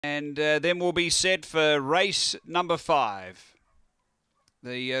And then we'll be set for race number 5.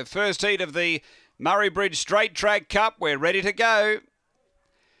 The first heat of the Murray-Bridge Straight Track Cup. We're ready to go.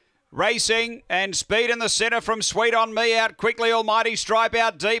 Racing and speed in the centre from Sweet On Me. Out quickly, Almighty Stripe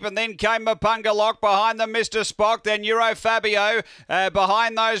out deep, and then came Mapunga Lock behind them, Mr. Spock, then Euro Fabio.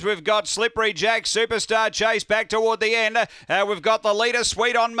 Behind those, we've got Slippery Jack, Superstar Chase back toward the end. We've got the leader,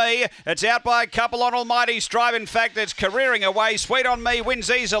 Sweet On Me. It's out by a couple on Almighty Stripe. In fact, it's careering away. Sweet On Me wins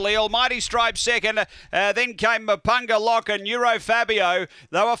easily. Almighty Stripe second. Then came Mapunga Lock and Euro Fabio.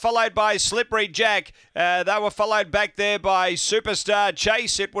 They were followed by Slippery Jack. They were followed back there by Superstar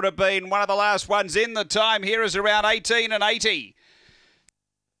Chase. It would have been one of the last ones in. The time here is around 18:80.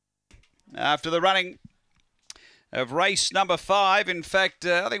 After the running of race number 5, in fact,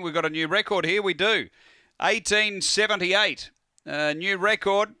 I think we've got a new record here. We do. 18:78. New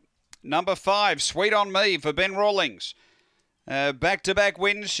record, number 5, Sweet On Me for Ben Rawlings. Back-to-back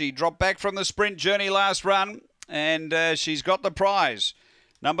wins. She dropped back from the sprint journey last run, and she's got the prize.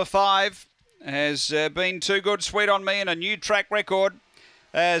 Number 5 has been too good, Sweet On Me, and a new track record.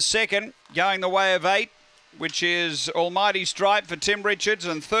 Second, going the way of 8, which is Almighty Stripe for Tim Richards,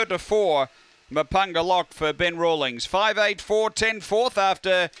 and third to 4, Mapunga Lock for Ben Rawlings. 5, 8, 4, 10, fourth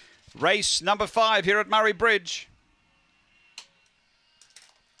after race number 5 here at Murray-Bridge.